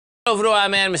Over to our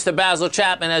man, Mr. Basil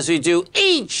Chapman, as we do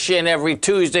each and every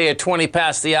Tuesday at 20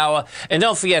 past the hour. And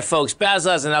don't forget, folks,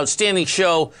 Basil has an outstanding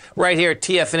show right here at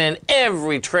TFNN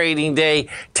every trading day,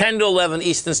 10 to 11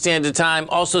 Eastern Standard Time.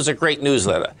 Also, it's a great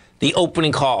newsletter, The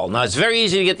Opening Call. Now, it's very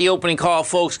easy to get The Opening Call,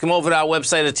 folks. Come over to our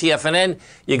website at TFNN.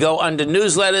 You go under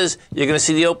Newsletters. You're going to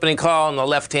see The Opening Call on the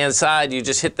left-hand side. You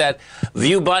just hit that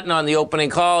View button on The Opening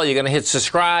Call. You're going to hit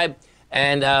Subscribe.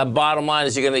 And bottom line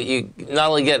is you not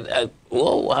only get,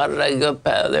 whoa, how did I go?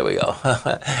 There we go.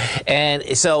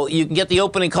 And so you can get The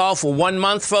Opening Call for 1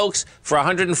 month, folks, for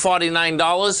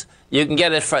 $149. You can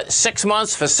get it for 6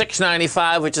 months for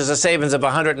 $695, which is a savings of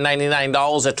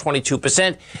 $199 at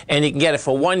 22%. And you can get it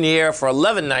for 1 year for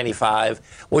 $1195,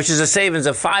 which is a savings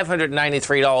of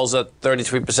 $593 at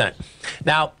 33%.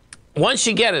 Now, once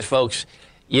you get it, folks,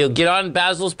 you'll get on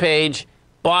Basil's page.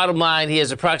 Bottom line, he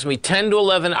has approximately 10 to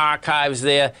 11 archives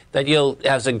there that you'll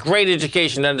have a great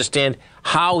education to understand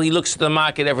how he looks at the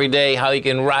market every day, how he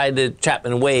can ride the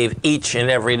Chapman wave each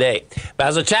and every day.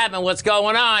 Basil Chapman, what's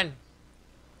going on?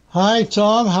 Hi,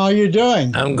 Tom. How are you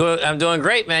doing? I'm good. I'm doing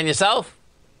great, man. Yourself?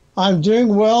 I'm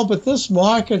doing well, but this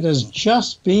market has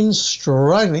just been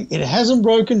struggling. It hasn't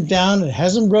broken down. It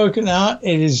hasn't broken out.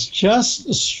 It is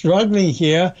just struggling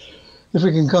here. If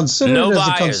we can consider it as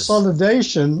a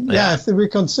consolidation, if we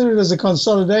consider it as a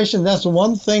consolidation, that's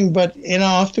one thing. But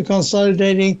after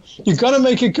consolidating, you've got to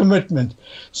make a commitment.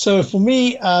 So for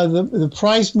me, the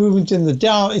price movement in the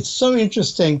Dow, it's so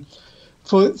interesting.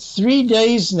 For 3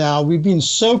 days now, we've been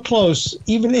so close,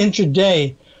 even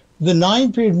intraday. The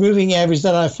 9-period moving average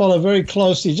that I follow very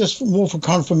closely, just more for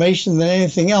confirmation than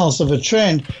anything else of a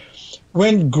trend,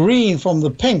 went green from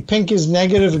the pink. Pink is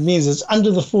negative. It means it's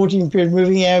under the 14-period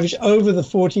moving average. Over the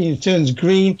 14, it turns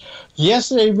green.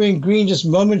 Yesterday, it went green just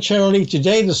momentarily.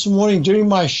 Today, this morning, during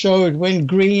my show, it went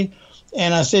green.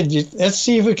 And I said, let's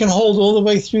see if it can hold all the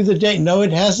way through the day. No,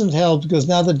 it hasn't held because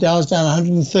now the Dow's down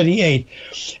 138.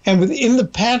 And within the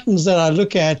patterns that I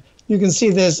look at, you can see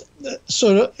there's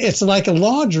it's like a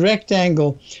large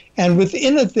rectangle, and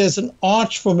within it there's an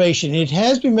arch formation. It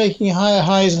has been making higher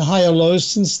highs and higher lows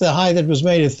since the high that was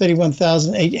made at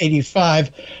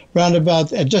 31,885,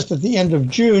 roundabout just at the end of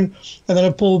June, and then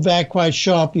it pulled back quite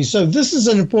sharply. So this is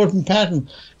an important pattern.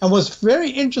 And what's very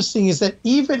interesting is that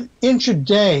even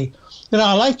intraday,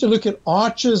 I like to look at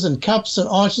arches and cups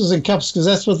because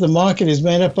that's what the market is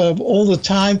made up of all the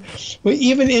time. But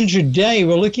even intraday,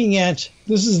 we're looking at,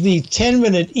 this is the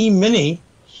 10-minute E-mini,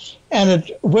 and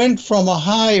it went from a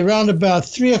high around about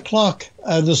 3 o'clock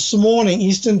this morning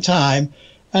Eastern time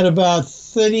at about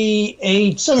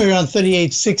 38, somewhere around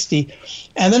 38.60.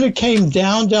 And then it came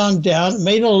down,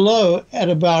 made a low at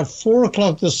about 4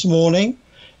 o'clock this morning.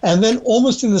 And then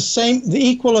almost in the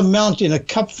equal amount in a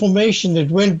cup formation, it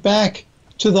went back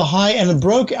to the high and it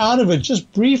broke out of it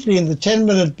just briefly in the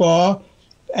 10-minute bar.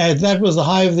 And that was the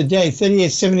high of the day,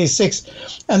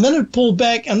 38.76. And then it pulled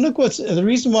back. And look, the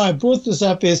reason why I brought this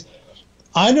up is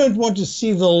I don't want to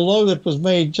see the low that was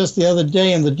made just the other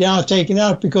day and the Dow taken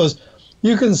out, because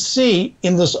you can see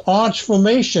in this arch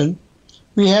formation,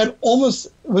 we had almost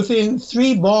within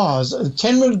 3 bars, a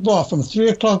 10-minute bar from 3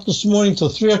 o'clock this morning till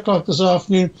 3 o'clock this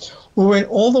afternoon. We went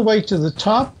all the way to the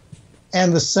top,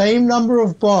 and the same number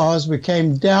of bars, we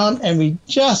came down and we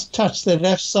just touched that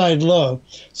left side low.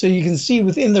 So you can see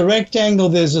within the rectangle,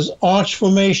 there's this arch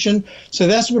formation. So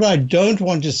that's what I don't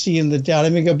want to see in the Dow.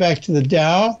 Let me go back to the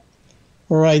Dow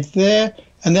right there.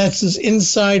 And that's this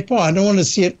inside part. I don't want to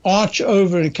see it arch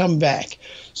over and come back.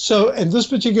 So at this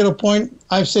particular point,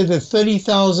 I've said that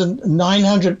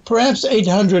 30,900, perhaps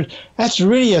 800, that's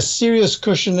really a serious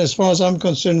cushion as far as I'm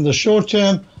concerned in the short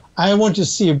term. I want to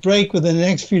see a break within the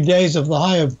next few days of the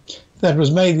high that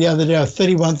was made the other day of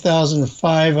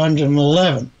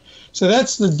 31,511. So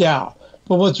that's the Dow.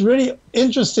 But what's really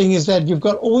interesting is that you've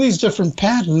got all these different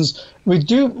patterns.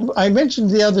 I mentioned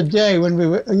the other day when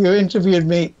you interviewed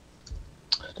me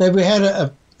that we had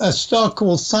a stock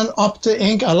called Sun Opta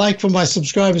Inc. I like for my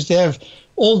subscribers to have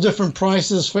all different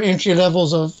prices for entry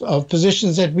levels of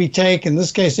positions that we take. In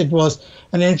this case, it was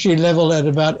an entry level at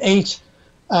about 8.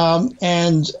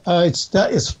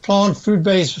 It's plant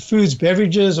food-based foods,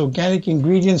 beverages, organic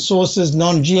ingredient sources,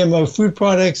 non-GMO food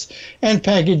products, and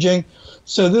packaging.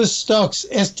 So this stock's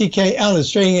STKL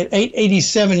is trading at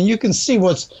 887. And you can see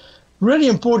what's really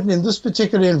important in this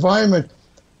particular environment.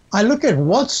 I look at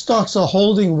what stocks are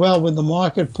holding well when the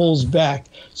market pulls back.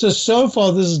 So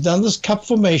far, this has done this cup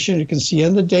formation. You can see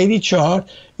on the daily chart.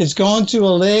 It's gone to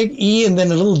a leg E and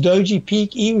then a little doji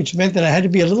peak E, which meant that I had to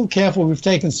be a little careful. We've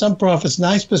taken some profits,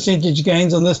 nice percentage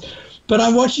gains on this. But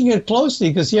I'm watching it closely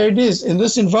because here it is. In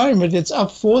this environment, it's up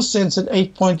 4 cents at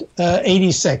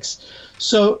 8.86.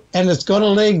 So, and it's got a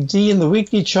leg D in the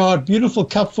weekly chart, beautiful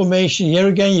cup formation. Here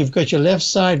again, you've got your left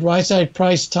side, right side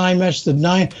price time match. The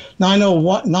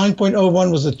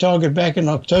 9.01 was the target back in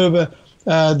October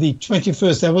the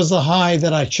 21st. That was the high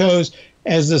that I chose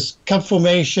as this cup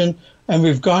formation, and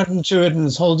we've gotten to it, and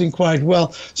it's holding quite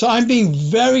well. So I'm being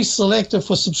very selective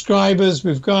for subscribers.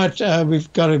 We've got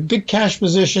a big cash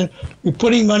position. We're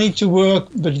putting money to work,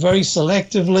 but very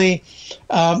selectively.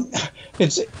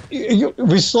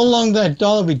 We're still long that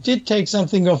dollar. We did take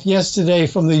something off yesterday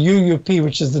from the UUP,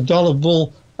 which is the dollar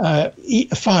bull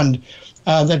fund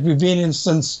that we've been in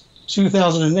since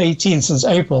 2018, since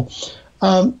April.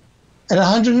 At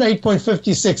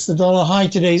 108.56, the dollar high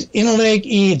today is in a leg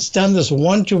E. It's done this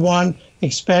one-to-one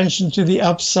expansion to the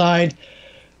upside.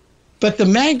 But the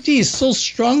MACD is still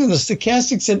strong in the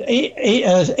stochastics at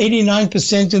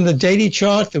 89% in the daily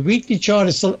chart. The weekly chart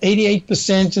is still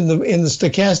 88% in the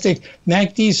stochastic.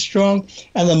 MACD is strong.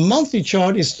 And the monthly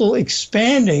chart is still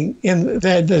expanding in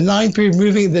the 9-period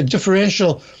moving, the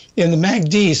differential in the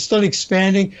MACD is still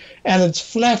expanding, and it's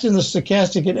flat in the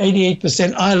stochastic at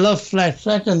 88%. I love flat.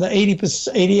 Flat in the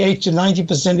 88 to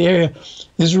 90% area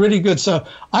is really good. So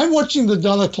I'm watching the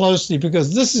dollar closely,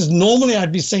 because this is normally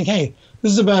I'd be saying, hey,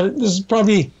 this is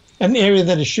probably an area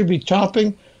that it should be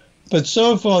topping. But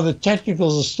so far, the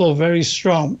technicals are still very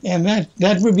strong, and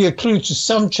that would be a clue to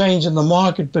some change in the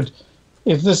market. But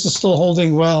if this is still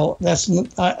holding well,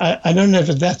 I don't know if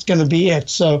that's going to be it.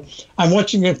 So I'm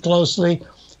watching it closely,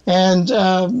 and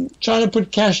trying to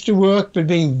put cash to work, but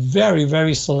being very,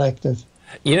 very selective.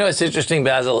 You know, what's interesting,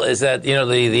 Basil, is that, you know,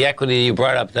 the equity you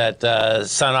brought up, that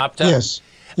SunOpta. Yes.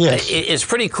 Yes. It's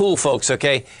pretty cool, folks,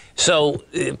 okay? So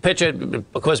picture,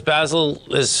 of course, Basil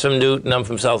is from Newton. I'm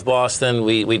from South Boston.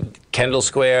 We Kendall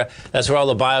Square. That's where all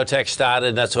the biotech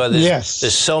started. That's why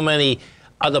there's so many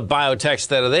other biotechs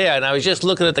that are there. And I was just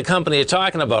looking at the company you're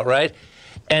talking about, right?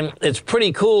 And it's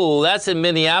pretty cool. That's in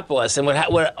Minneapolis. And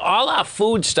what all our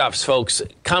foodstuffs, folks,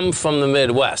 come from the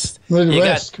Midwest.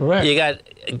 Correct. You got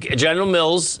General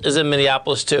Mills is in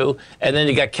Minneapolis, too. And then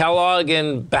you got Kellogg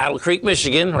in Battle Creek,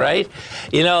 Michigan, right?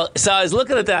 You know, so I was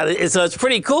looking at that. So it's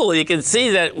pretty cool. You can see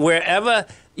that wherever,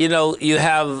 you know, you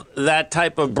have that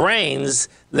type of brains,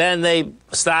 then they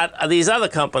start these other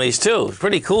companies, too. It's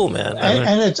pretty cool, man.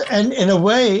 And in a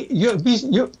way,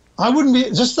 I wouldn't be,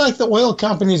 just like the oil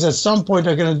companies at some point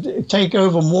are going to take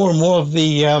over more and more of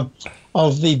the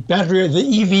battery,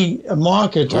 the EV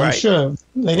market. I'm sure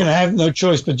they're going to have no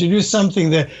choice but to do something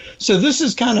there. So this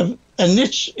is kind of a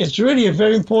niche. It's really a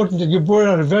very important, you brought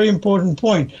out a very important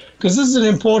point, because this is an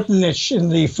important niche in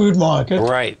the food market,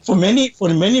 for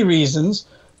many reasons.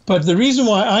 But the reason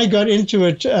why I got into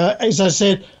it, as I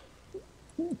said,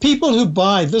 people who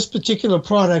buy this particular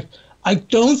product, I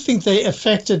don't think they're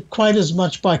affected quite as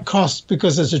much by cost,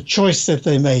 because there's a choice that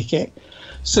they're making.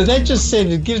 So that just said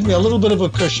it gives me a little bit of a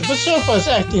cushion. But so far, it's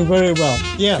acting very well.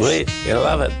 Yes. Sweet. You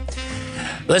love it.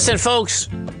 Listen, folks,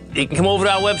 you can come over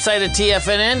to our website at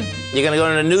TFNN. You're going to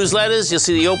go to the newsletters. You'll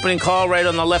see the opening call right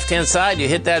on the left-hand side. You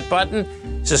hit that button.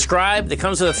 Subscribe. It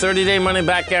comes with a 30-day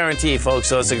money-back guarantee, folks,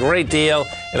 so it's a great deal.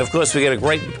 And, of course, we get a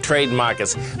great trade in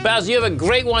markets. Basil, you have a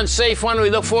great one, safe one. We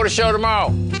look forward to the show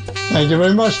tomorrow. Thank you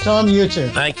very much, Tom. You too.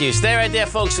 Thank you. Stay right there,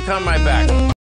 folks. We'll come right back.